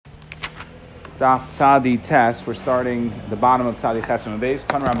Daf Tzadi Test. We're starting the bottom of Tzadi Chesem base.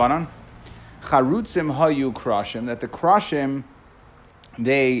 Tan Rabbanan. Charutzim hayu krashim. That the krashim,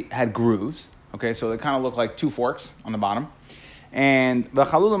 they had grooves. Okay, so they kind of look like two forks on the bottom. And the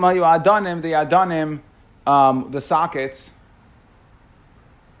chalulim hayu adanim. The adanim, the sockets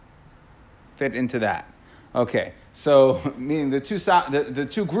fit into that. Okay, so meaning the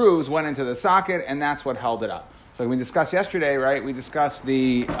two grooves went into the socket, and that's what held it up. So we discussed yesterday, right? We discussed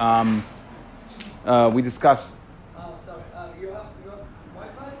the. We discussed. You have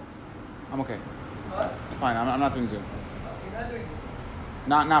Wi-Fi? I'm okay. What? It's fine. I'm not doing Zoom. You're not doing.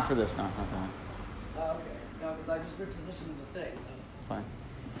 Not for this. No, not for that. Okay. No, because I just repositioned the thing. It's fine.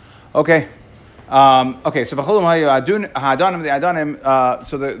 Okay. Okay, so the adanim,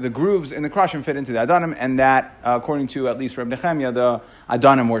 so the grooves in the krashim fit into the adanim, and that, according to at least Reb Nechemia, the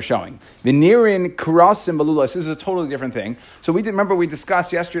adanim were showing. V'nirin karasim balulas. This is a totally different thing. So remember we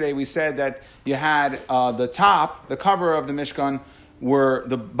discussed yesterday. We said that you had the top, the cover of the Mishkan, where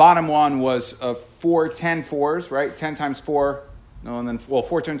the bottom one was 4 10 fours, right? 10 times 4, no, and then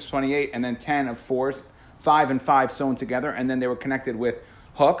 4 times 28, and then 10 of fours, 5 and 5 sewn together, and then they were connected with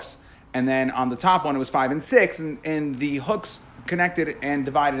hooks. And then on the top one, it was 5 and 6, and the hooks connected and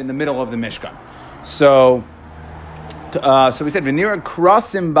divided in the middle of the Mishkan. So we said, "V'nira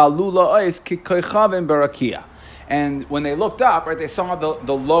krasim balula ois kikoichavim barakia." And when they looked up, right, they saw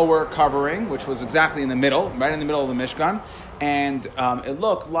the lower covering, which was exactly in the middle, right in the middle of the Mishkan, and it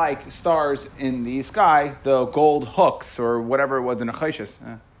looked like stars in the sky, the gold hooks or whatever it was, the nechashis.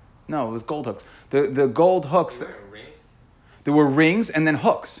 No, it was gold hooks. The gold hooks. There were rings? There were rings and then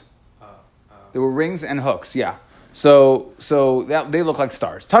hooks. There were rings and hooks, yeah. So that they look like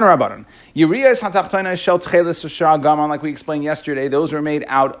stars. Tan Rabbanan. Yiriyas hatachtana shel tchelis v'shar gaman, like we explained yesterday, those were made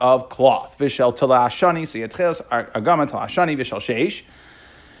out of cloth. V'shel tala ashani, so you had tchelis agaman tala ashani v'shel sheish.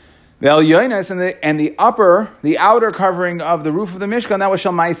 And the outer covering of the roof of the Mishkan, that was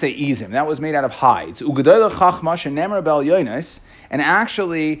shel ma'aseh izim. That was made out of hides. Ugedoyle chachma shenemer bel yonis. And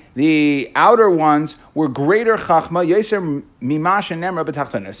actually, the outer ones were greater chachma yoser mima shenemer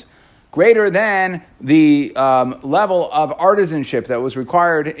b'tachtonis. Greater than the level of artisanship that was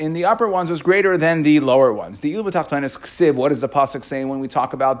required in the upper ones was greater than the lower ones. The ilu b'tachtonis ksiv. What does the pasuk say when we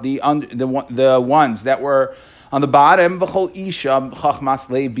talk about the ones that were on the bottom? V'chol isha chachmas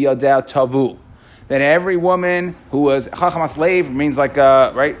leiv biyadeh tavu. That every woman who was chachmas leiv means like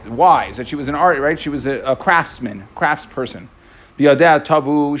right wise. That she was an art, right? She was a craftsperson. Biyadeh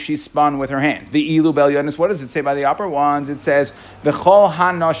tavu, she spun with her hands. V'ilu bel yonis. What does it say by the upper ones? It says v'chol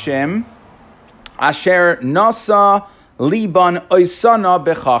hanoshim asher nasa liban oisana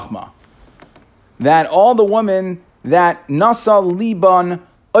bechachma. That all the women that nasa liban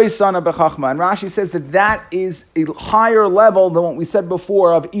oisana bechachma. And Rashi says that is a higher level than what we said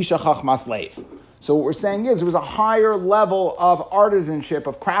before of isha chachmas leiv. So what we're saying is there was a higher level of artisanship,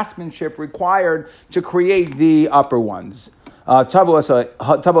 of craftsmanship required to create the upper ones. Tavu asa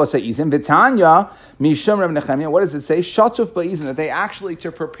izim v'tanya mishum Reb Nechemia. What does it say? Shatuf ba'izim. That they actually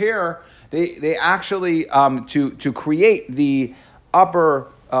to prepare, they actually to create the upper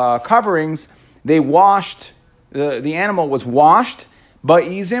coverings. They washed the animal was washed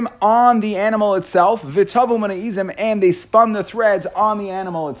ba'izim on the animal itself. V'tavu mana'izim, and they spun the threads on the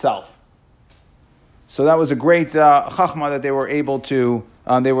animal itself. So that was a great chachma that they were able to.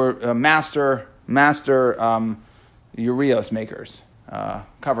 They were master. Urios makers,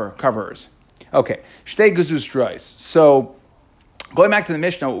 coverers. Okay, shtei gezus drois. So, going back to the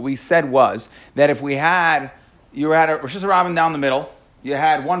Mishnah, what we said was that if you had a Rosh Hashanah down the middle, you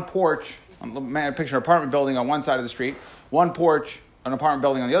had one porch, picture an apartment building on one side of the street, one porch, an apartment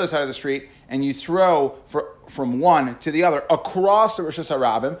building on the other side of the street, and you throw from one to the other across the Rosh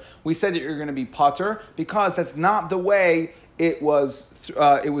Hashanah, we said that you're going to be patur because that's not the way it was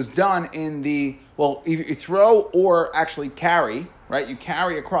done in the, well, if you throw or actually carry, right? You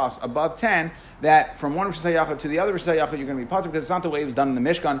carry across above 10, that from one Rosh Hashanah to the other Rosh Hashanah, you're going to be patur because it's not the way it was done in the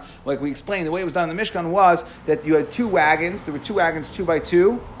Mishkan. Like we explained, the way it was done in the Mishkan was that you had two wagons. There were two wagons, 2 by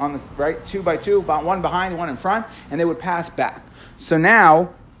 2 on this, right? 2 by 2, one behind, one in front, and they would pass back. So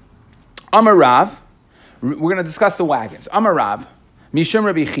now, Amarav, we're going to discuss the wagons. Amarav, Mishum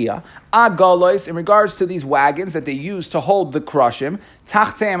Rabbi Chia, Agalois, in regards to these wagons that they use to hold the krashim,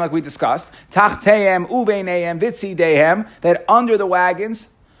 Tachteim, like we discussed, Tachteim, Uveineim, Vitzidehem, that under the wagons,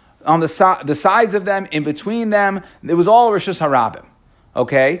 on the sides of them, in between them, it was all Rishus Harabim.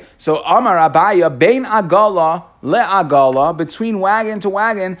 Okay? So Amar Abaya, Bein Agala, Le-Agala, between wagon to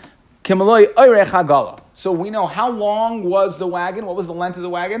wagon, Kimaloi Oirech Agala. So we know how long was the wagon, what was the length of the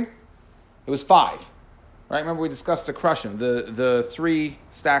wagon? It was 5. right? Remember we discussed the crushim, the 3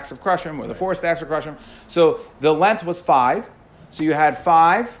 stacks of crushim, or the 4 stacks of crushim. So the length was 5. So you had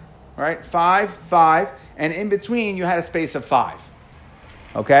 5, right? 5, 5, and in between you had a space of 5.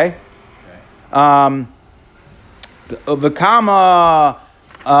 Okay? V'kama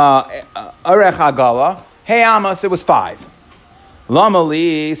arech agala, hey Amos, it was 5.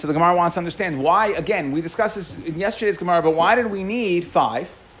 Lamali, so the Gemara wants to understand why, again, we discussed this in yesterday's Gemara, but why did we need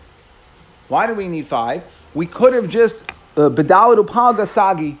 5? Why did we need 5? We could have just, Bedalad Upalga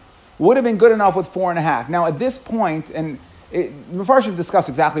Sagi, would have been good enough with 4.5. Now at this point, and Mepharshim should discuss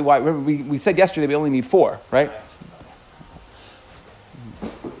exactly why, remember we said yesterday we only need 4, right?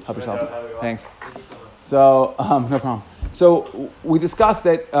 Help yourselves. Thanks. So, no problem. So we discussed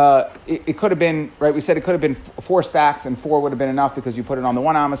that it could have been, right, we said it could have been 4 stacks and 4 would have been enough because you put it on the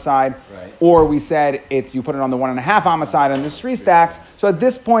 1 amma side. Right. Or we said you put it on the 1.5 amma side and there's 3 stacks. So at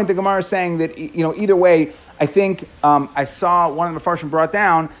this point, the Gemara is saying that, either way, I think I saw one of the Mepharshim brought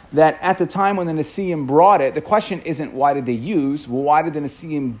down that at the time when the Nesiim brought it, the question isn't why did they use, well, why did the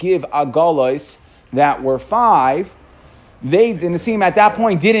Nesiim give agalos that were 5? The Nesiim at that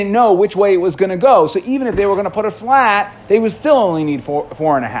point didn't know which way it was going to go. So even if they were going to put it flat, they would still only need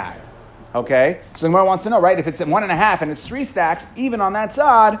 4.5. Okay? So the Gemara wants to know, right? If it's at 1.5 and it's 3 stacks, even on that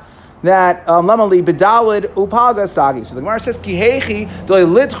side, that lamali bedalid upaga sagi. So the Gemara says kihechi doy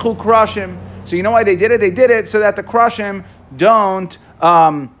litchu crushim. So you know why they did it? They did it so that the crushim don't.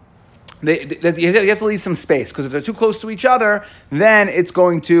 You have to leave some space because if they're too close to each other, then one's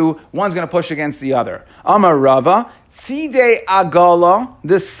going to push against the other. Amar Rava, tzidei agala,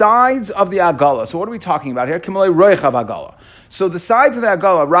 the sides of the agala. So what are we talking about here? Kimalei roichav agala. So the sides of the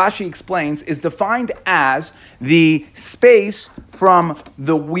agala, Rashi explains, is defined as the space from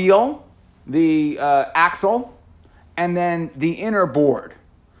the wheel, the axle, and then the inner board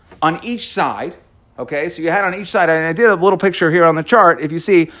on each side. Okay, so you had on each side, and I did a little picture here on the chart. If you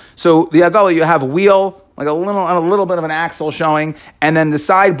see, so the agala, you have a wheel, like a little bit of an axle showing, and then the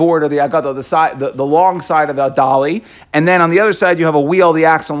side board of the agala, the long side of the dolly, and then on the other side you have a wheel, the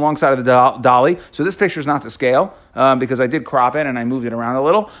axle, and long side of the dolly. So this picture is not to scale because I did crop it and I moved it around a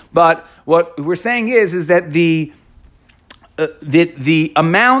little. But what we're saying is that the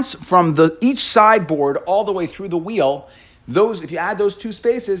amounts from each side board all the way through the wheel, if you add those 2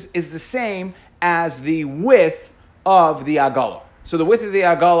 spaces, is the same as the width of the agala. So the width of the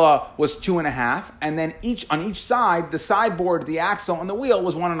agala was 2.5, and then on each side, the sideboard, the axle, and the wheel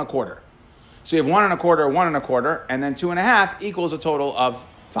was 1.25. So you have 1.25, 1.25, and then 2.5 equals a total of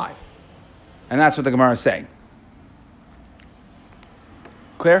 5. And that's what the Gemara is saying.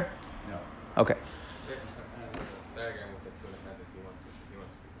 Clear? No. Okay. Diagram with the 2.5 if he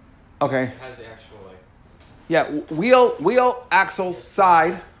wants to. Okay. It has the actual Yeah, wheel, axle,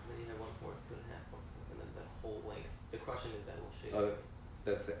 side.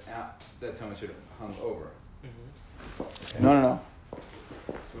 That's how much it hung over. Mm-hmm. No.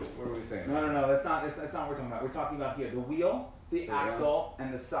 So what are we saying? No. That's not what we're talking about. We're talking about here the wheel, the axle,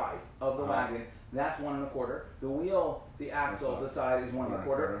 and the side of the wagon. That's 1.25. The wheel, the axle, the side is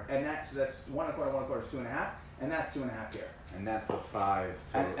 1.25, and that's 1.25 is 2.5, and that's 2.5 here. And that's the 5.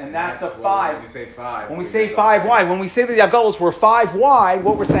 And that's the 5. When we say 5. When we say 5 wide, when we say that the agalos were 5 wide,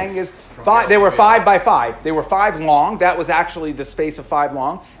 what we're saying is 5. They were 5 by 5. They were 5 long. That was actually the space of 5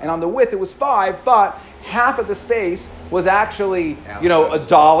 long. And on the width, it was 5. But half of the space was actually, a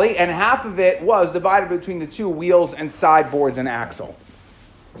dolly, and half of it was divided between the 2 wheels and sideboards and axle.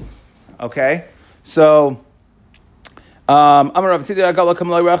 Okay, so. So the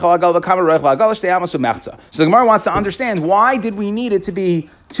Gemara wants to understand why did we need it to be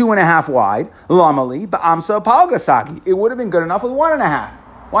 2.5 wide? Lamali, ba'amsa palgasagi. It would have been good enough with 1.5.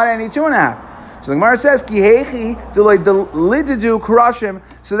 Why did I need 2.5? So the Gemara says, Kihechi lididu crushim,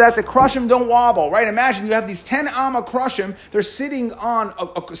 so that the crushim don't wobble. Right? Imagine you have these 10 amma crushim. They're sitting on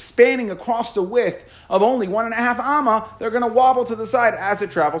spanning across the width of only 1.5 amma. They're going to wobble to the side as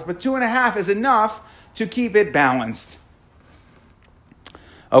it travels, but 2.5 is enough to keep it balanced.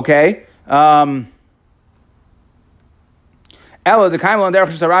 Okay. Okay,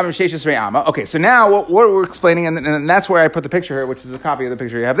 so now what we're explaining, and that's where I put the picture here, which is a copy of the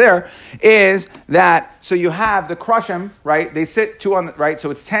picture you have there, is that, so you have the crushim, right? They sit 2 on the, right?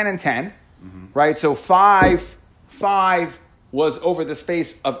 So it's 10 and 10, right? So 5 was over the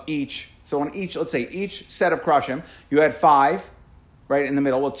space of each. So on each, let's say each set of crushim, you had 5, right in the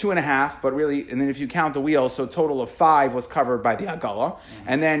middle, well, 2.5, but really, and then if you count the wheels, so total of 5 was covered by the agala,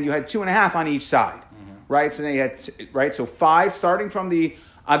 and then you had 2.5 on each side, right? So then you had, right, so 5 starting from the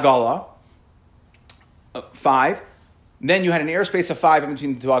agala, 5, then you had an airspace of 5 in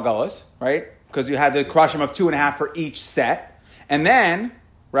between the 2 agalas, right? because you had the crushim of 2.5 for each set. And then,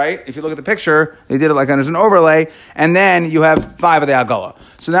 right, if you look at the picture, they did it like there's an overlay, and then you have 5 of the Agala.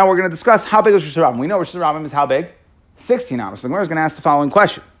 So now we're going to discuss how big is Rosh Hashanah. We know Rosh Hashanah is how big? 16 amos. So the Gemara is going to ask the following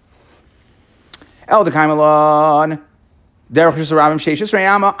question. El Dekaimalon. Derech Yisrael Sheishis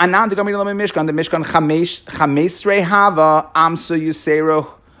Reyama Anand Gamir Lam Mishkan the Mishkan Chamesh Rehava Amsu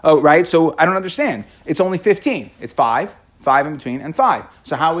Yisero. Oh, right. So I don't understand. It's only 15. It's 5 in between, and 5.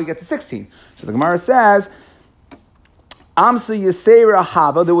 So how do we get to 16? So the Gemara says Amsu Yisera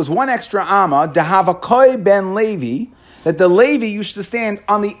Hava. There was one extra Amma Dehava Koi Ben Levi that the Levi used to stand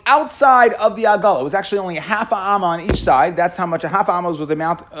on the outside of the Agala. It was actually only a half a Amma on each side. That's how much a half Amma was the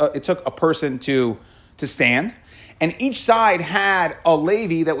amount it took a person to stand. And each side had a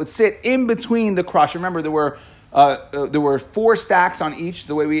Levi that would sit in between the crush. Remember, there were 4 stacks on each,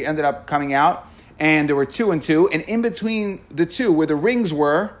 the way we ended up coming out. And there were 2 and 2. And in between the 2, where the rings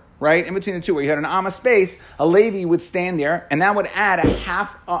were, right, in between the 2, where you had an Amma space, a Levi would stand there. And that would add a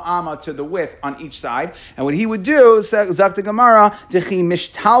half a Amma to the width on each side. And what he would do, Zakta Gemara, Dechi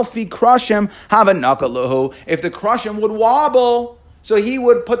Mishtalfi Krushim Havanakaluhu. If the Krushim would wobble, so he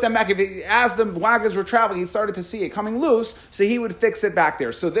would put them back. As the wagons were traveling, he started to see it coming loose, so he would fix it back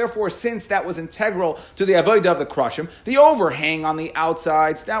there. So therefore, since that was integral to the avodah of the krushim, the overhang on the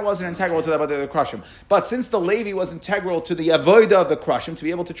outsides, that wasn't integral to the avodah of the krushim. But since the Levi was integral to the avodah of the krushim, to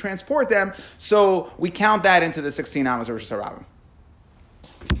be able to transport them, so we count that into the 16 amos of Rosh Hashanah.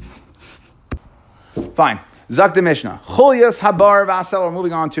 Fine. Zak the Mishnah. Chulyas habar v'asel. We're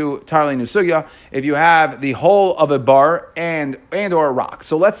moving on to Tarlei Nusugya. If you have the whole of a bar and or a rock.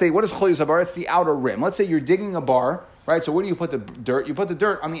 So let's say, what is chulyas habar? It's the outer rim. Let's say you're digging a bar, right? So where do you put the dirt? You put the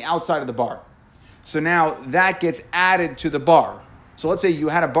dirt on the outside of the bar. So now that gets added to the bar. So let's say you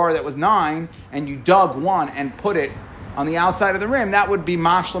had a bar that was 9 and you dug 1 and put it on the outside of the rim. That would be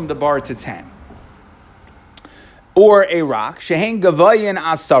mashlim the bar to 10. Or a rock, shehen gavayin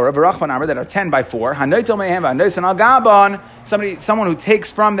asara v'rachvan amar, that are 10 by 4. Hanoitel mehem v'anoisen al gaban. Someone who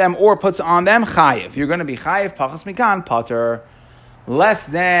takes from them or puts on them chayiv. You're going to be chayiv pachas mikan pater. Less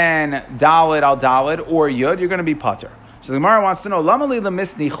than dalid al dalid or yud, you're going to be pater. So the Gemara wants to know lama li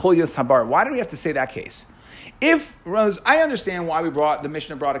lemisni chulyas habar. Why do we have to say that case? If Rose, I understand why the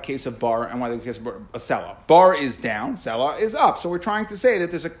Mishnah brought a case of bar and why the case of a sela. Bar is down, sela is up. So we're trying to say that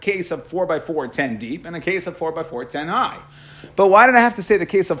there's a case of 4 by 4, 10 deep, and a case of 4 by 4, 10 high. But why did I have to say the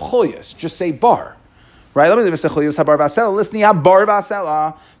case of chulyas? Just say bar, right? Let me say chulyas habar v'asela. Listen, bar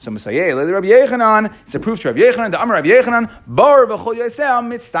v'asela. So Messiah, let Rabbi Yechanan. It's a proof to Rabbi Yechanan. The Amar Rabbi Yechanan bar v'chulyasel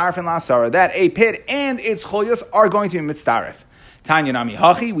mitzdarif and lasara. That a pit and its chulyas are going to be mitzdarif. Tanya nami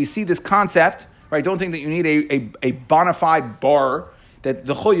hachi. We see this concept. Right, don't think that you need a bona fide bar, that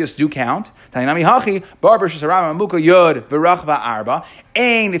the chulyas do count. And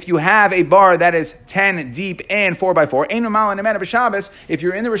if you have a bar that is 10 deep and 4 by 4, if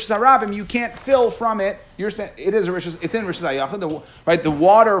you're in the Rosh Hashanah, you can't fill from it. It's in Rosh Hashanah. Right, the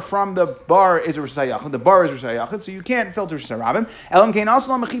water from the bar is a Rosh Hashanah. The bar is Rosh Hashanah, so you can't fill to Rosh Hashanah.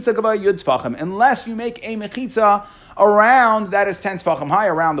 Unless you make a mechitza around, that is 10 tefachim high,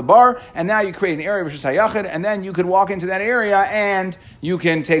 around the bar, and now you create an area of Rosh Hashanah, and then you could walk into that area and you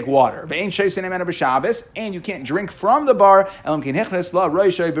can take water. And you can't drink from the bar.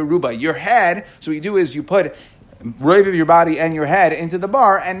 Your head, so what you do is you put roiv of your body and your head into the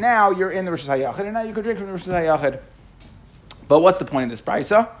bar, and now you're in the Rosh Hashanah, and now you can drink from the Rosh Hashanah. But what's the point of this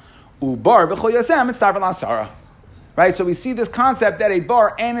brisa? Ubar b'chol yasem it's tar v'lasara. Right, so we see this concept that a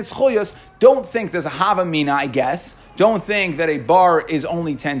bar and its chulyas, don't think there's a havamina, I guess. Don't think that a bar is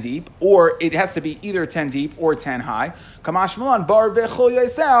only 10 deep, or it has to be either 10 deep or 10 high. Kamash Milan, bar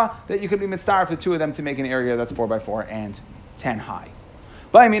v'chulyaseh, that you could be mitzvah for the two of them to make an area that's 4 by 4 and 10 high.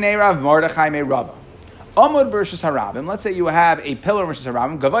 By minei Rav Mordechai me Rava. Amud b'Rosh Harabim. Let's say you have a pillar of Rosh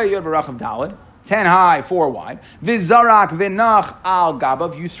Harabim, Gavay Yod B'Rachav Daled, 10 high, 4 wide. V'zarak v'nach al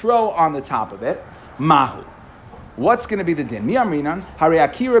gabav. You throw on the top of it. Mahu. What's going to be the din? Miyamrinan, hari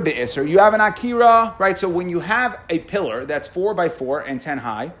akira be'isr. You have an akira, right? So when you have a pillar that's 4 by 4 and 10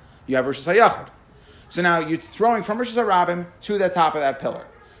 high, you have Rosh Hashanah. So now you're throwing from Rosh Hashanah to the top of that pillar.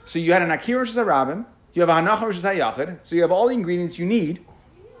 So you had an akira Rosh Hashanah, you have a hanach Rosh Hashanah, so you have all the ingredients you need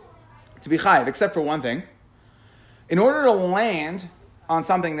to be chayiv, except for one thing. In order to land on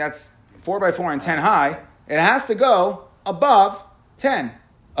something that's 4 by 4 and 10 high, it has to go above 10.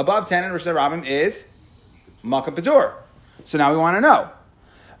 Above 10 in Rosh Hashanah is Makam Patur. So now we want to know.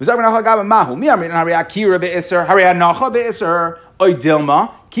 It comes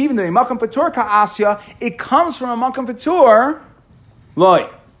from a Makam Patur.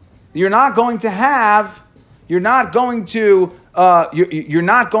 You're not going to you're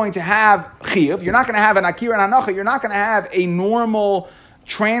not going to have chiyuv, you're not going to have an akira and hanacha, you're not going to have a normal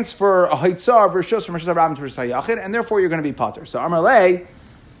transfer, a haitzah of rishus from rishus harabim to rishus hayachid, and therefore you're going to be pater. So Amar Lei,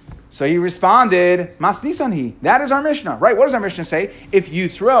 so he responded, Mas Nisan he. That is our Mishnah, right? What does our Mishnah say? If you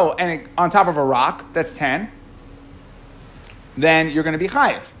throw on top of a rock that's 10, then you're going to be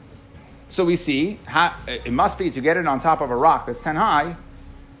chayiv. So we see, it must be to get it on top of a rock that's 10 high,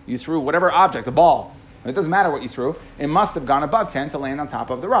 you threw whatever object, a ball. It doesn't matter what you threw. It must have gone above 10 to land on top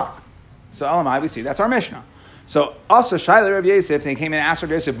of the rock. So Elamai, we see, that's our Mishnah. So also, Shaila Rav Yosef, they came in and asked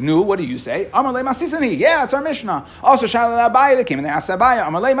Rav Yosef, "Nu, what do you say?" Amar le mastisani, yeah, it's our Mishnah. Also, Shaila Abaye, they came in and asked Abaye,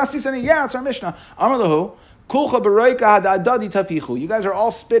 Amar le mastisani, yeah, it's our Mishnah. Amar lehu, kulcha beroika hadadadi tafichu. You guys are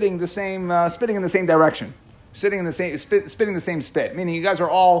all spitting in the same direction, spitting the same spit. Meaning, you guys are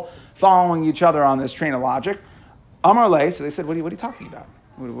all following each other on this train of logic. Amar le, so they said, "What are you talking about?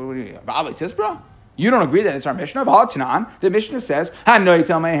 What are you? Ba'alei tisbra? You don't agree that it's our Mishnah? The Mishnah says, you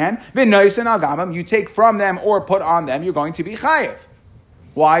take from them or put on them, you're going to be chayiv.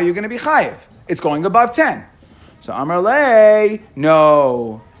 Why are you going to be chayiv? It's going above 10. So Amar Le,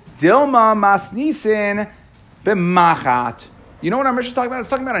 no. Dilma masnisin b'machat. You know what our Mishnah is talking about? It's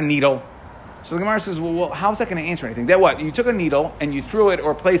talking about a needle. So the Gemara says, well, how's that going to answer anything? That what? You took a needle and you threw it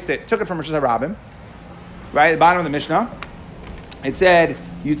or placed it, took it from Rishus Harabim, right? At the bottom of the Mishnah. It said,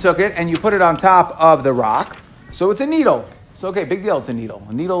 you took it and you put it on top of the rock. So it's a needle. So, okay, big deal, it's a needle.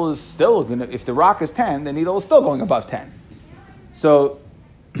 A needle is still, if the rock is 10, the needle is still going above 10. So,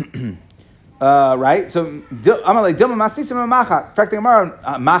 right? So,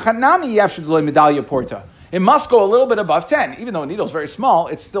 it must go a little bit above 10. Even though a needle is very small,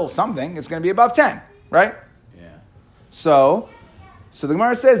 it's still something. It's going to be above 10, right? Yeah. So the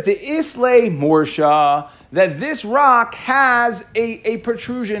Gemara says, the Islay Morsha, that this rock has a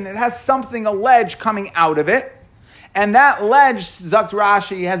protrusion. It has something, a ledge coming out of it. And that ledge, Zakt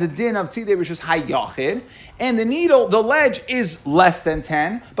Rashi, has a din of Tzidei Rishus Hayachid. And the ledge is less than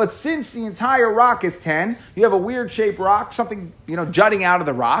 10. But since the entire rock is 10, you have a weird shaped rock, something, jutting out of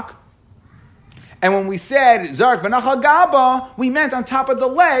the rock. And when we said Zark V'Nachal Gaba, we meant on top of the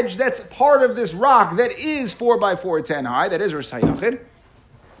ledge that's part of this rock that is 4x4, 10 high, that is Rishus Hayachid. Does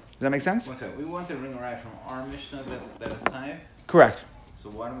that make sense? One second. We want to bring a right from our Mishnah that it's time. Correct. So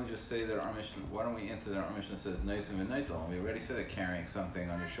why don't we just say that our Mishnah? Why don't we answer that our Mishnah says Noisim v'Neitel? We already said that carrying something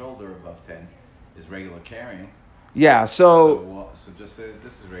on your shoulder above 10 is regular carrying. Yeah. So just say that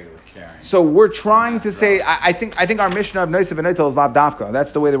this is regular carrying. So we're trying to say. I think our Mishnah of Noisim v'Neitel is Lav Dafka.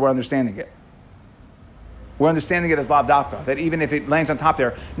 That's the way that we're understanding it. We're understanding it as Lav Dafka, that even if it lands on top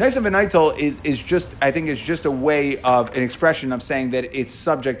there, Noisim v'Neitel is just a way of an expression of saying that it's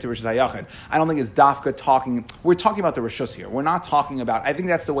subject to Rishus Hayachid. I don't think it's Dafka talking. We're talking about the Rishus here. We're not talking about. I think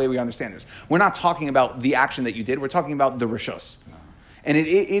that's the way we understand this. We're not talking about the action that you did. We're talking about the Rishus, and it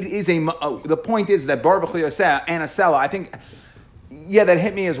is the point is that Bar B'Chol Yoseh and Asela. I think. Yeah, that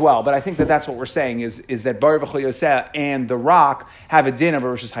hit me as well, but I think that's what we're saying is that Bar B'Chol Yoseh and the rock have a din of a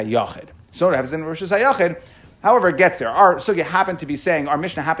Rishus Hayachid. So it happens in Rishus Hayachid. However, it gets there. Our Mishnah happened to be saying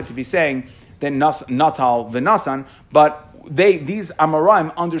that Natal v'Nasan, but these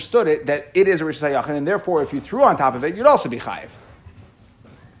Amoraim understood it that it is a Rishus Hayachid, and therefore, if you threw on top of it, you'd also be chayiv.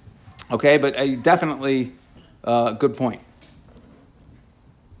 Okay, but definitely good point.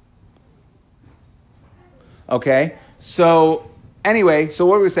 Okay, so anyway, so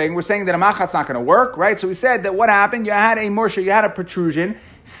what were we saying? We're saying that a machat's not going to work, right? So we said that what happened? You had a morsha, you had a protrusion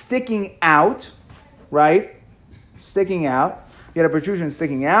sticking out, right? Sticking out. You had a protrusion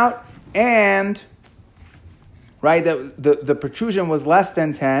sticking out, and right, the protrusion was less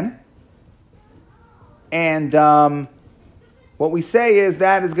than 10. And what we say is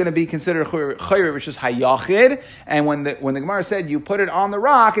that is going to be considered chayir, which is hayachid. And when the Gemara said you put it on the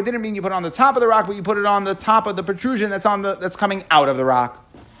rock, it didn't mean you put it on the top of the rock, but you put it on the top of the protrusion that's coming out of the rock.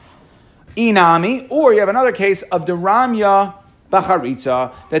 Inami, or you have another case of the Ramya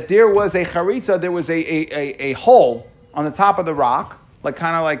Bacharitza, that there was a charitza, there was a hole on the top of the rock, like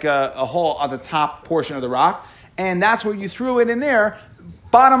kind of like a hole on the top portion of the rock, and that's where you threw it in there.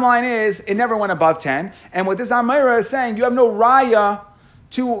 Bottom line is, it never went above 10. And what this Amira is saying, you have no raya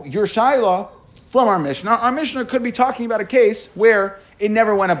to your shaila from our Mishnah. Our Mishnah could be talking about a case where it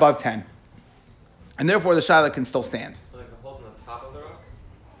never went above 10. And therefore the shaila can still stand. Like a hole on the top of the rock?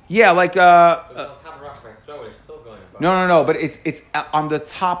 Yeah, like... It's on top of the rock, if I throw it, it's still going above. No, but it's on the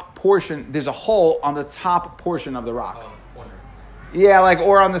top portion. There's a hole on the top portion of the rock. Oh, corner. Yeah, like,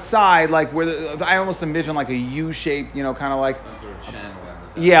 or on the side, like where I almost envision like a U shape, kind of like... Some sort of channel.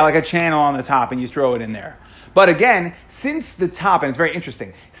 top. Yeah, like a channel on the top, and you throw it in there. But again, since the top, and it's very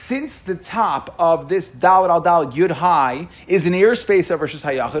interesting, since the top of this Dalet al Dalet Yud Hai is an airspace of Rishus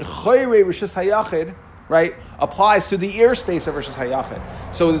HaYachid, Chayre Rishus HaYachid, right, applies to the airspace of Rishus HaYachid.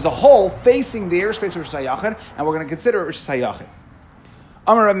 So there's a hole facing the airspace of Rishus HaYachid, and we're going to consider it Rishus HaYachid.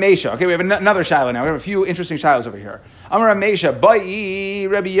 Amar Mesha. Okay, we have another shiloh now. We have a few interesting shilohs over here. Amar Mesha. Bai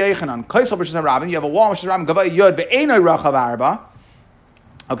Rabbi Yechanan. Kaisel Rishus HaRabim. You have a wall Rishus HaRabim. Gavai Yod Be'enoi Rachav Arba.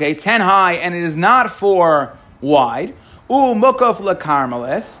 Okay, 10 high, and it is not 4 wide. Mukaf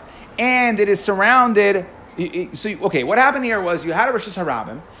lekarmelis, and it is surrounded. Okay, what happened here was you had a Rishus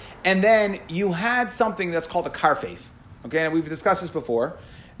HaRabim, and then you had something that's called a karfeif. Okay, and we've discussed this before.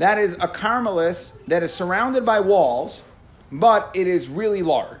 That is a karmelis that is surrounded by walls, but it is really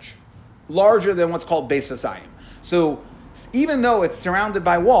large, larger than what's called Beis Hasayim. So even though it's surrounded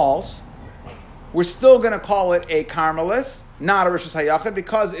by walls, we're still going to call it a karmelis, not a Rishus HaYachid,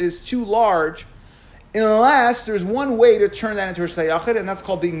 because it is too large, unless there's one way to turn that into Rishus HaYachid, and that's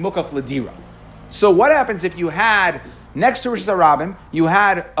called being mukaf ledira. So what happens if you had, next to Rishus HaRabim, you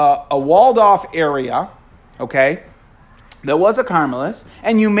had a walled-off area, okay, that was a karmelis,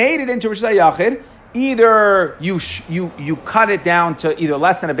 and you made it into Rishus HaYachid. Either you cut it down to either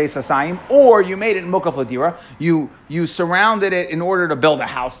less than a Beis Hasayim, or you made it mukaf ledira. You surrounded it in order to build a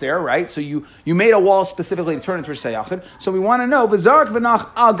house there, right? So you made a wall specifically to turn it into Rishus HaYachid. So we want to know v'zark v'nach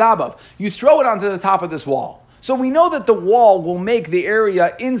al gabav. You throw it onto the top of this wall. So we know that the wall will make the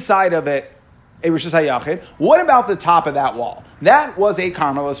area inside of it a Rishus HaYachid. What about the top of that wall? That was a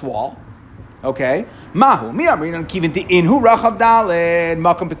karmelis wall. Okay, mahu mi'amrinan kivin inhu rachav daled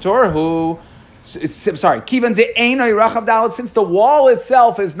makam petorhu. Sorry, kivan de'enoi rachav daled. Since the wall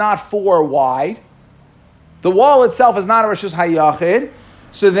itself is not 4 wide, the wall itself is not a Rishus HaYachid.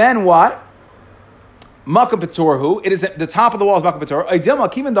 So then what? Makam petorhu. It is the top of the wall is makam petorhu. Aydilma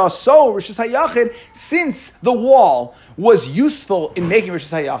kivan da so Rishus HaYachid. Since the wall was useful in making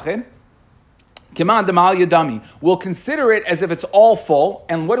Rishus HaYachid, Kiman Demal Yadami. We'll consider it as if it's all full.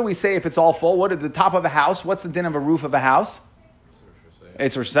 And what do we say if it's all full? What at the top of a house? What's the din of a roof of a house?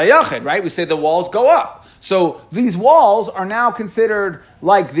 It's Rishus HaYachid, right? We say the walls go up. So these walls are now considered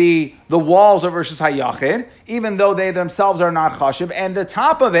like the walls of Rishus HaYachid, even though they themselves are not chashiv, and the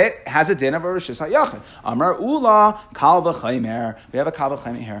top of it has a din of a Rishus HaYachid. Amar Ula, Kal V'chaymer. We have a Kal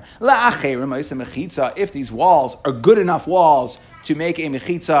V'chaymer here. La'acherim Ma'isa Mechitza. If these walls are good enough walls to make a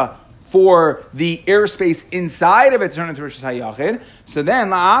Mechitza for the airspace inside of it to turn into Rishus HaYachid, so then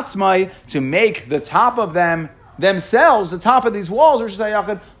la'atzmai, to make the top of them themselves, the top of these walls, Rishus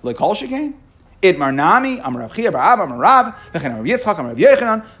HaYachid, l'kol shekain. Itmar nami, Amar Rav Chia, Bar Abba, Amar Rav, v'chen Amar Yitzchak, Amar Rav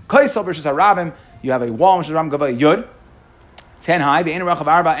Yechanan, kaisel Rishus HaRabim. You have a wall, Rishus HaRabim gavai yud, 10 high, ve'en rachav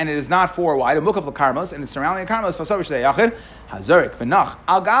arba, and it is not 4 wide, a mukaf l'karmelis, and it's surrounding a karmelis, fasov Rishus HaYachid, hazarik v'nach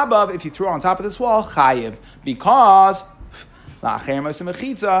al gabav. If you throw on top of this wall, chayiv, because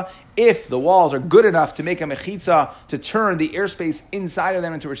if the walls are good enough to make a mechitza to turn the airspace inside of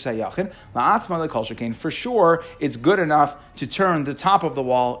them into Rishus HaYachid, for sure it's good enough to turn the top of the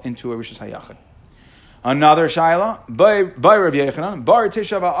wall into a Rishus HaYachid. Another shaila, by Rav Yechanan, bar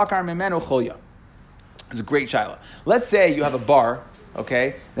tisha va'akar mimenu chulya. It's a great shaila. Let's say you have a bar,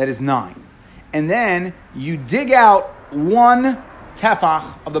 okay, that is 9, and then you dig out 1 tefach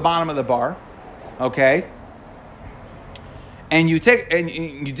of the bottom of the bar, okay. And you dig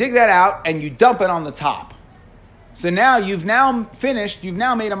that out and you dump it on the top. So now you've now finished, you've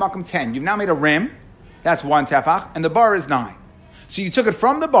now made a makam 10. You've now made a rim, that's 1 tefach, and the bar is 9. So you took it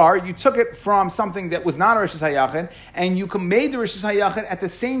from the bar, you took it from something that was not a Rishus HaYachid, and you made the Rishus HaYachid at the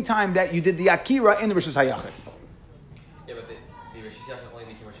same time that you did the Akira in the Rishus HaYachid. Yeah, but the Rishus HaYachid only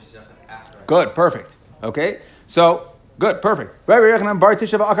became Rishus HaYachid after. Good, perfect. Okay, so good, perfect. Do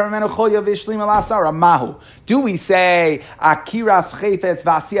we say akiras chayfetz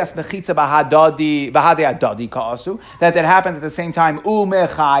v'asiyas mechitza b'hadei ka'asu, that happened at the same time?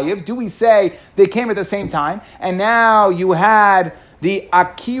 U'mechayiv. Do we say they came at the same time, and now you had the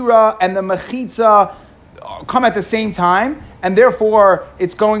akira and the mechitza come at the same time, and therefore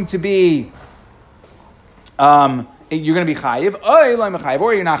it's going to be you're going to be chayiv,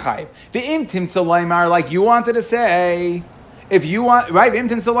 or you're not chayiv. The imtim tzalaymar, like you wanted to say, if you want, right?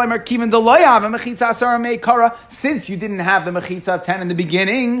 Imtim tzalaymar kiven delayav mechitza asara meikara. Since you didn't have the mechitza of 10 in the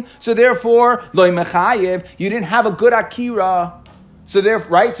beginning, so therefore loy mechayiv, you didn't have a good akira. So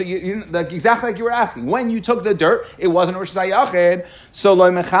therefore, right? So you like exactly like you were asking. When you took the dirt, it wasn't Rishus HaYachid. So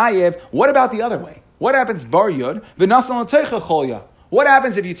loy mechayiv. What about the other way? What happens bar yud v'nasan l'teicha cholya? What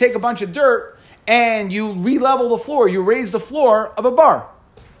happens if you take a bunch of dirt and you re-level the floor, you raise the floor of a bar?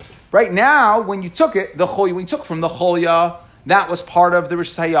 Right now, when you took it, when you took from the cholya, that was part of the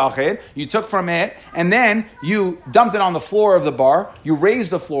Rishus HaYachid. You took from it, and then you dumped it on the floor of the bar. You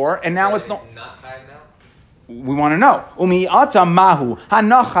raised the floor, and now it's not chayiv now. We want to know. Umi ata mahu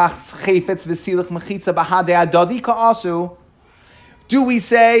hanachach chayfetz v'silach mechitza b'hadei adadi ka'asu. Do we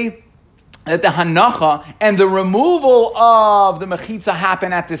say that the hanacha and the removal of the mechitza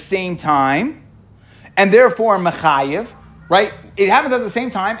happen at the same time, and therefore mechayiv, right? It happens at the same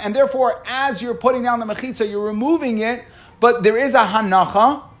time, and therefore, as you're putting down the mechitza, you're removing it, but there is a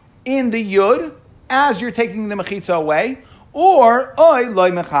hanacha in the yud as you're taking the mechitza away, or oy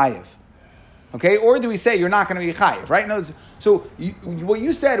loy mechayiv. Okay, or do we say you're not going to be chayiv, right? No, so what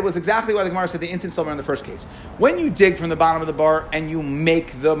you said was exactly why the Gemara said the intim silver in the first case. When you dig from the bottom of the bar and you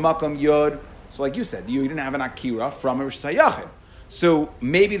make the makam yud, so like you said, you didn't have an akira from a Rishus HaYachid. So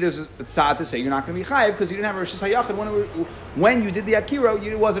maybe there's a tzad to say you're not going to be chayiv because you didn't have a Rishus HaYachid when you did the akira,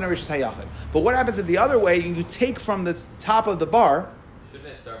 it wasn't a Rishus HaYachid. But what happens the other way? You take from the top of the bar. Shouldn't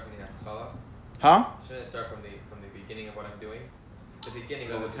it start from the haskala? Huh? Shouldn't it start from the beginning of what I'm doing? The beginning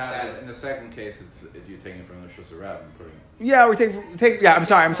No, of the the status. in the second case, it's you're taking it from the Rishus HaRab and putting it. Yeah, we take. Yeah,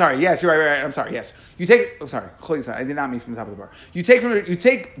 I'm sorry. Yes, you're right. I'm sorry. Yes, you take. I'm sorry. I did not mean from the top of the bar. You take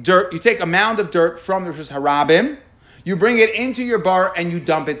dirt. You take a mound of dirt from the Rishus HaRabim. You bring it into your bar and you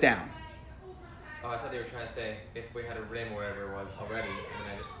dump it down. Oh, I thought they were trying to say if we had a rim or whatever it was already, and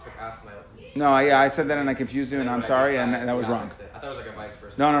then I just took off my. No, I said that and I confused you, and I'm sorry, and that was wrong. I thought it was like a vice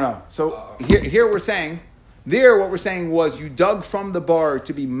versa. No. So okay. here we're saying. There, what we're saying was you dug from the bar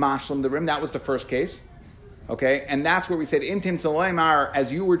to be mashlim the rim. That was the first case. Okay? And that's where we said, Imtim Salaymar,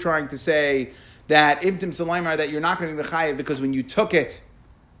 as you were trying to say, that Imtim Salaymar, that you're not going to be mechayev because when you took it,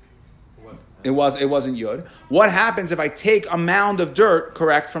 it wasn't yud. What happens if I take a mound of dirt,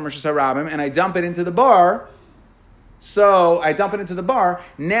 correct, from Rishus HaRabim, and I dump it into the bar? So I dump it into the bar.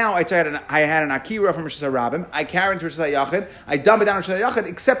 Now I had an akira from Rishus HaRabim. I carry it to Rishus HaYachid. I dump it down to Rishus HaYachid,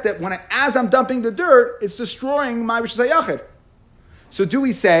 except that as I'm dumping the dirt, it's destroying my Rishus HaYachid. So do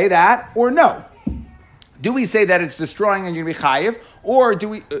we say that or no? Do we say that it's destroying and you're going to be chayiv? Or do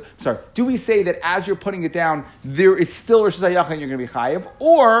we say that as you're putting it down, there is still Rishus HaYachid and you're going to be chayiv?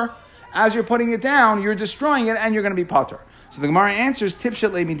 Or as you're putting it down, you're destroying it and you're going to be pater? So the Gemara answers,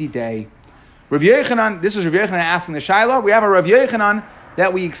 Tipshat Le'midi Day. Rav Yochanan, this is Rav Yochanan asking the Shaila. We have a Rav Yochanan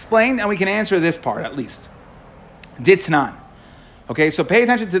that we explained, and we can answer this part at least. Ditnan. Okay, so pay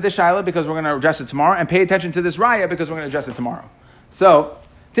attention to this Shaila because we're going to address it tomorrow, and pay attention to this Raya because we're going to address it tomorrow. So,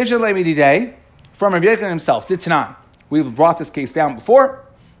 Tisha Le'midi Day, from Rav Yochanan himself, Ditnan. We've brought this case down before.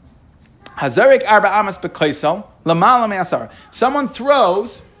 Hazarik arba amas b'kaisel, lamala me'asar. Someone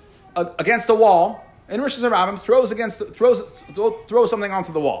throws against the wall, in Rishus HaRabim, throws something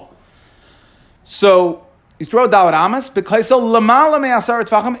onto the wall. So you throw Dalet Amas because lamala me'asar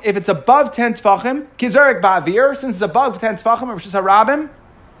tefachim. If it's above 10 tefachim, kizarik ba'avir. Since it's above 10 tefachim of Rishus HaRabim,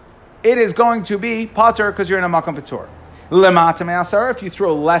 it is going to be pater because you're in a makam patur. Lemata me'asar. If you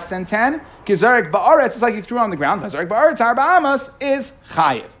throw less than 10, kizarik ba'aretz. It's like you threw on the ground. Kizarik ba'aretz arba amas is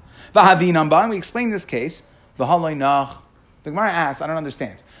chayiv. V'havinam ba. We explain this case. V'haloi nach. The Gemara asks, I don't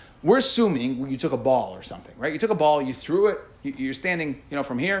understand. We're assuming you took a ball or something, right? You took a ball, you threw it, you're standing,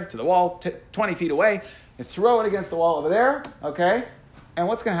 from here to the wall, 20 feet away, you throw it against the wall over there, okay? And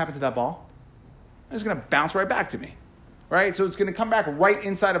what's going to happen to that ball? It's going to bounce right back to me, right? So it's going to come back right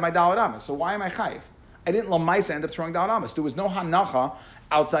inside of my Dalet Amas. So why am I chayiv? I didn't lamaisa end up throwing Dalet Amas. There was no hanacha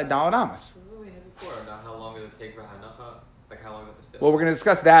outside Dalet Amas. This is what we had before. About how long does it take for hanacha? Like how long does it still? Well, we're going to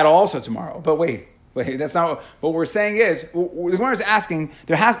discuss that also tomorrow. But wait, that's not what we're saying. Is the Gemara is asking?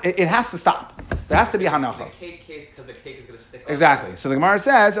 It has to stop. There has to be a hanacha. The cake case because the cake is going to stick. Exactly. So the Gemara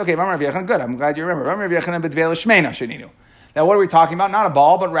says, okay, good. I'm glad you remember. Now, what are we talking about? Not a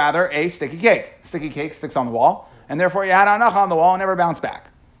ball, but rather a sticky cake. Sticky cake sticks on the wall, and therefore you had a hanacha on the wall and never bounced back.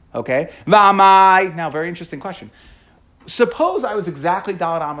 Okay. Now, very interesting question. Suppose I was exactly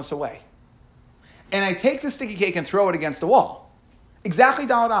Dalet Amas away, and I take the sticky cake and throw it against the wall. Exactly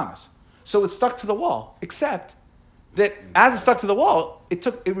Dalet Amas. So it stuck to the wall, except that as it stuck to the wall,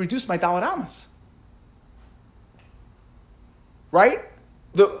 it reduced my Dalet Amas. Right?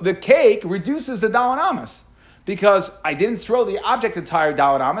 The cake reduces the Dalet Amas because I didn't throw the object entire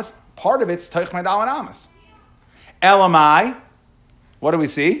Dalet Amas. Part of it's Teich my Dalet Amas. Elamai, what do we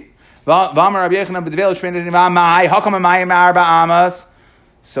see? So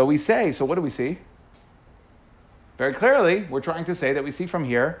we say, so what do we see? Very clearly, we're trying to say that we see from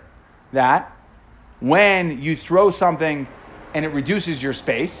here that when you throw something and it reduces your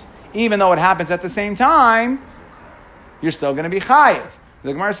space, even though it happens at the same time, you're still going to be chayiv.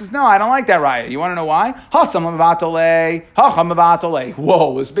 The Gemara says, no, I don't like that raya. You want to know why?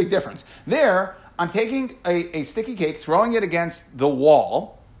 Whoa, there's a big difference. There, I'm taking a sticky cake, throwing it against the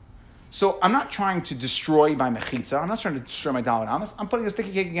wall. So I'm not trying to destroy my mechitza. I'm not trying to destroy my Dalit Amos. I'm putting a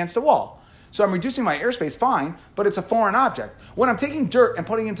sticky cake against the wall. So I'm reducing my airspace, fine, but it's a foreign object. When I'm taking dirt and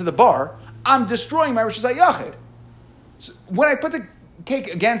putting it into the bar, I'm destroying my Rosh Hashanah. So when I throw the cake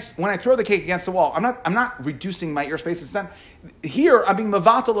against the wall, I'm not reducing my airspace. It's not, here, I'm being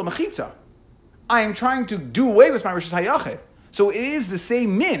mevatel a mechitza. I am trying to do away with my Rosh Hashanah. So it is the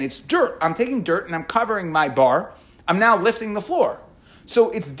same min. It's dirt. I'm taking dirt and I'm covering my bar. I'm now lifting the floor. So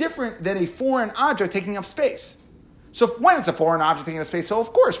it's different than a foreign object taking up space. So when it's a foreign object taking up space, so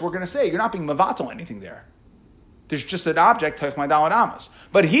of course we're going to say you're not being mevatel anything there. There's just an object, Tech my Dalit Amos.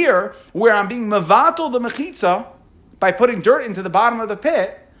 But here, where I'm being mevatel the mechitza by putting dirt into the bottom of the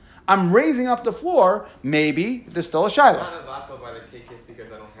pit, I'm raising up the floor. Maybe there's still a shiloh. I'm not mevatel by the cake just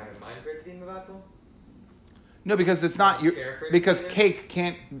because I don't have in mind for it to be mevatel. No, because it's not your. Care for it Because either? cake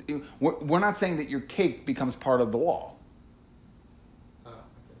can't. We're not saying that your cake becomes part of the wall.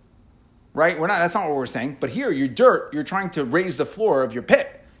 Right? That's not what we're saying. But here, your dirt, you're trying to raise the floor of your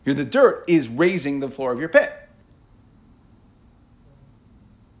pit. The dirt is raising the floor of your pit.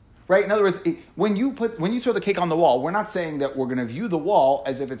 Right? In other words, when you throw the cake on the wall, we're not saying that we're going to view the wall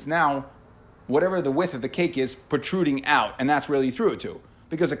as if it's now whatever the width of the cake is protruding out, and that's where you threw it to.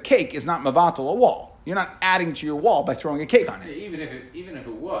 Because a cake is not mevatel a wall. You're not adding to your wall by throwing a cake on it. Even if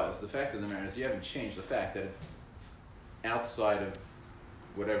it was, the fact of the matter is you haven't changed the fact that outside of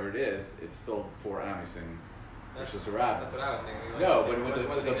whatever it is, it's still 4 amis in Rosh Hashanah. That's what I was thinking. Like, No, but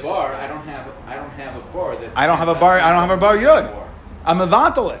with the bar, I don't have a bar that's. I don't have a bar yud. I'm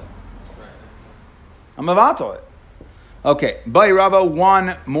mevatel it. I'm mevatel it. Okay, Bai Rabba,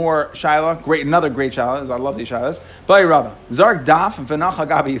 one more shaila. Another great shaila. I love these shailas. Bai Rabba, Zark Daf and V'nach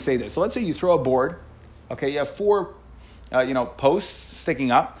Agabi. You say this. So let's say you throw a board. Okay, you have 4, posts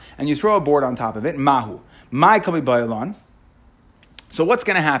sticking up, and you throw a board on top of it. Mahu, my kabi bailon. So what's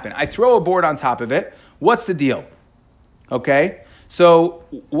going to happen? I throw a board on top of it. What's the deal? Okay, so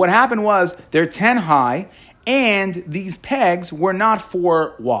what happened was they're 10 high, and these pegs were not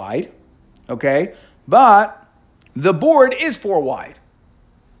 4 wide. Okay, but the board is 4 wide.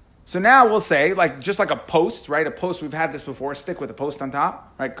 So now we'll say, just like a post, right? A post, we've had this before, stick with a post on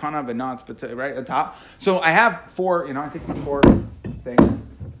top, right? Kind of a knots, but right on top. So I have 4, I take these 4 things,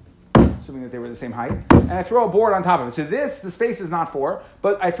 assuming that they were the same height, and I throw a board on top of it. So the space is not 4,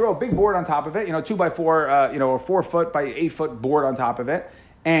 but I throw a big board on top of it, 2 by 4, a 4 foot by 8 foot board on top of it.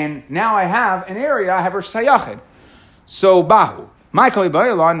 And now I have an area, I have Rosh Hashanah. So Bahu. Michael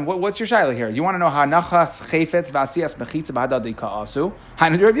Ibayalon, what's your shaila here? You want to know how nachas chayfetz v'asiyas mechitza b'hadad ka'asu?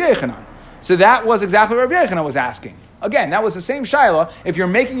 Hainu Rabbi Yechanan. So that was exactly what Rabbi Yechanan was asking. Again, that was the same shaila. If you're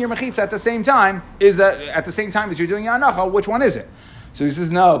making your mechitza at the same time, is that at the same time as you're doing yanacha? Which one is it? So he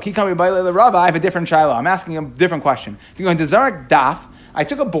says, no. Kikam Ibayla Rabba. I have a different shaila. I'm asking him a different question. You're going to Zarek Daf. I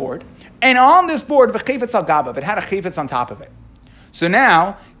took a board, and on this board, v'chayfetz al gabav, it had a chayfetz on top of it. So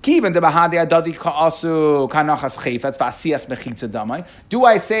now, do I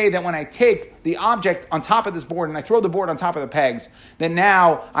say that when I take the object on top of this board and I throw the board on top of the pegs, then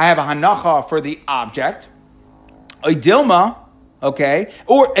now I have a hanacha for the object? Oidilma, okay,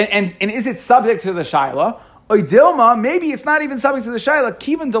 and is it subject to the shaila? Oidilma, maybe it's not even subject to the shaila.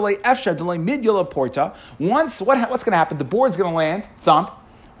 Kivan delay efshar delay midyula porta. Once what's going to happen? The board's going to land, thump.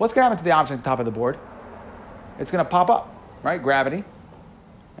 What's going to happen to the object on top of the board? It's going to pop up. Right, gravity,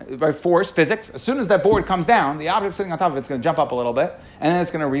 by force, physics. As soon as that board comes down, the object sitting on top of it's going to jump up a little bit, and then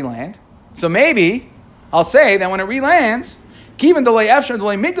it's going to re-land. So maybe I'll say that when it re-lands, even delay efshar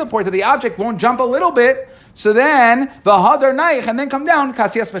delay migdal port, the object won't jump a little bit. So then v'hadar naich, and then come down.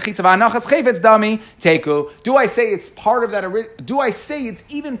 Kasiyas bechitza v'anachas chayfetz dami teku. Do I say it's part of that? Do I say it's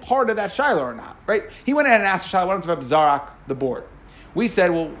even part of that shiloh or not? Right? He went ahead and asked the shiloh, "What happens if Zarak the board?" We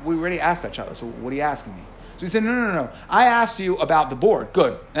said, "Well, we already asked that shiloh. So what are you asking me?" So he said, no. I asked you about the board.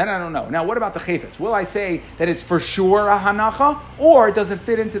 Good. Then I don't know. Now, what about the chayfetz? Will I say that it's for sure a hanacha, or does it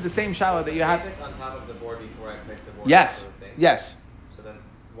fit into the same shiloh that you have? Chayfetz on top of the board before I place the board. Yes. Yes. So then,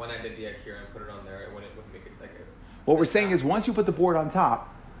 when I did the akira and put it on there, it wouldn't make it like a. What we're saying is, once you put the board on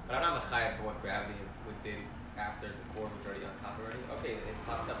top. But I'm not mechayev for what gravity did after the board was already on top already. Okay, it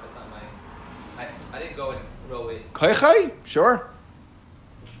popped up. That's not my. I didn't go and throw it. Kaychay? Sure.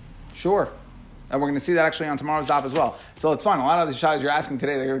 And we're going to see that actually on tomorrow's daf as well. So it's fun. A lot of the shaylas you're asking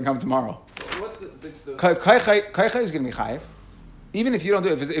today, they're going to come tomorrow. What's the Kaychay is going to be chayiv. Even if you don't do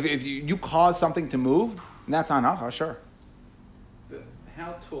it, if you cause something to move, that's hanacha, sure.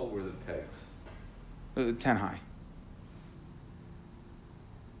 How tall were the pegs? 10 high.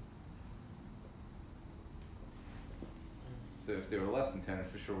 So if they were less than 10, it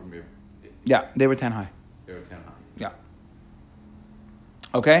for sure wouldn't be Yeah, they were 10 high. They were 10 high. Yeah.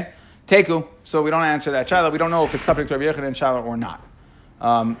 Okay? Teku. So we don't answer that Shaila. We don't know if it's subject to Rabbi Yochanan Shaila or not.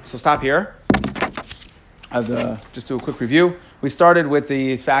 So stop here. Just do a quick review. We started with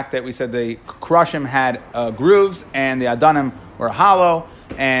the fact that we said the Krushim had grooves and the Adanim were hollow.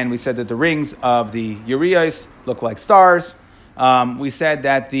 And we said that the rings of the Urias look like stars. We said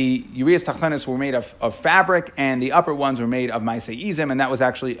that the Urias Tachlenis were made of fabric and the upper ones were made of Maaseh Izim, and that was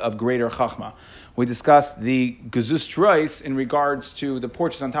actually of greater Chachma. We discussed the Gezus Trois in regards to the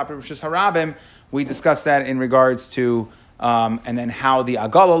porches on top of Rosh Harabim. We discussed that in regards to, and then how the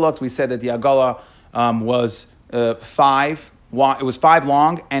Agala looked. We said that the Agala was 5. It was 5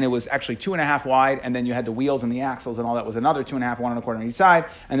 long, and it was actually 2.5 wide, and then you had the wheels and the axles and all that was another 2.5, 1.25 on each side,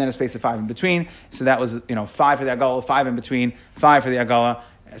 and then a space of 5 in between. So that was 5 for the Agala, 5 in between, 5 for the Agala.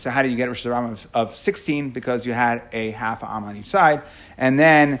 So how do you get Rosh Hashanah of 16? Because you had a half am on each side. And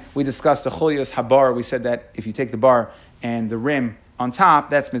then we discussed the Chulios Habar. We said that if you take the bar and the rim on top,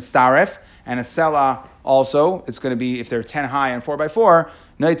 that's mitzaref, and a Sela also, it's going to be, if they're 10 high and 4x4,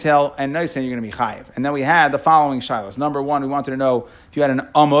 Noitel and Noisen, you're going to be chayiv. And then we had the following shilos. Number 1, we wanted to know if you had an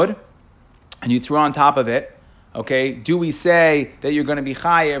amud and you threw on top of it, okay, do we say that you're going to be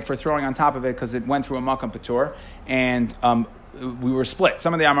chayiv for throwing on top of it because it went through a makam patur? And we were split.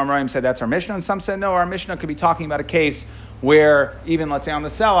 Some of the Amoraim said that's our Mishnah, and some said no, our Mishnah could be talking about a case where even, let's say on the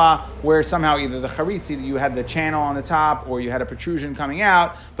Sela, where somehow either the charitzi, you had the channel on the top or you had a protrusion coming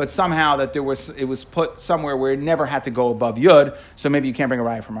out, but somehow that it was put somewhere where it never had to go above Yud, so maybe you can't bring a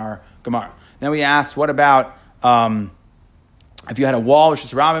raya from our Gemara. Then we asked, what about if you had a wall, Rosh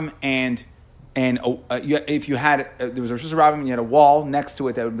Hashanah, and if you had, there was a Rosh Hashanah and you had a wall next to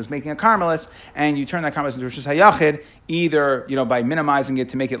it that was making a Carmelis, and you turn that Carmelis into Rosh Hayachid, either by minimizing it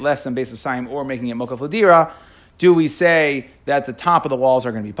to make it less than Beis Hasayim or making it Mokaf Ladira, do we say that the top of the walls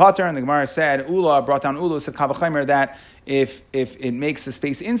are going to be pater? And the Gemara said, brought down Ula, said Kavachimer, that if it makes the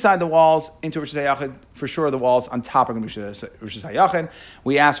space inside the walls into Rosh Hayachid, for sure the walls on top are going to be Rosh Hayachid.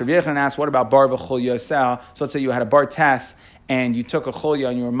 We asked Rabbi Yochanan, what about bar v'chol yosel? So let's say you had a bar test, and you took a chulya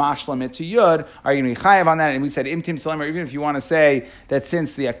and you were mashlam it to yud, are you going to be chayav on that? And we said imtim tzalemer, even if you want to say that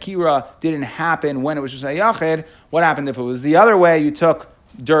since the akira didn't happen when it was just a yachid, what happened if it was the other way? You took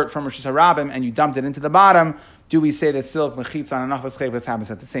dirt from Rosh Hashanah and you dumped it into the bottom. Do we say that silk mechitza and anachas chayvus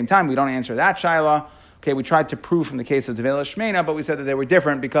happens at the same time? We don't answer that shaila. Okay, we tried to prove from the case of Devela Shmena, but we said that they were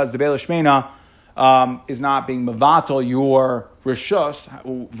different because Devela Shmena is not being mevatel your rishus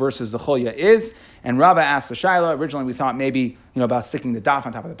versus the chulya is. And Rava asked the shaila. Originally, we thought maybe about sticking the daf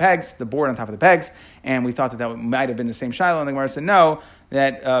on top of the pegs, the board on top of the pegs, and we thought that might have been the same shaila. And the Gemara said no,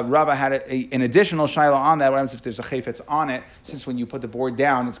 that Rava had an additional shaila on that. What happens if there's a chayfetz on it? Since when you put the board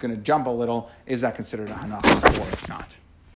down, it's going to jump a little. Is that considered a hanach or not?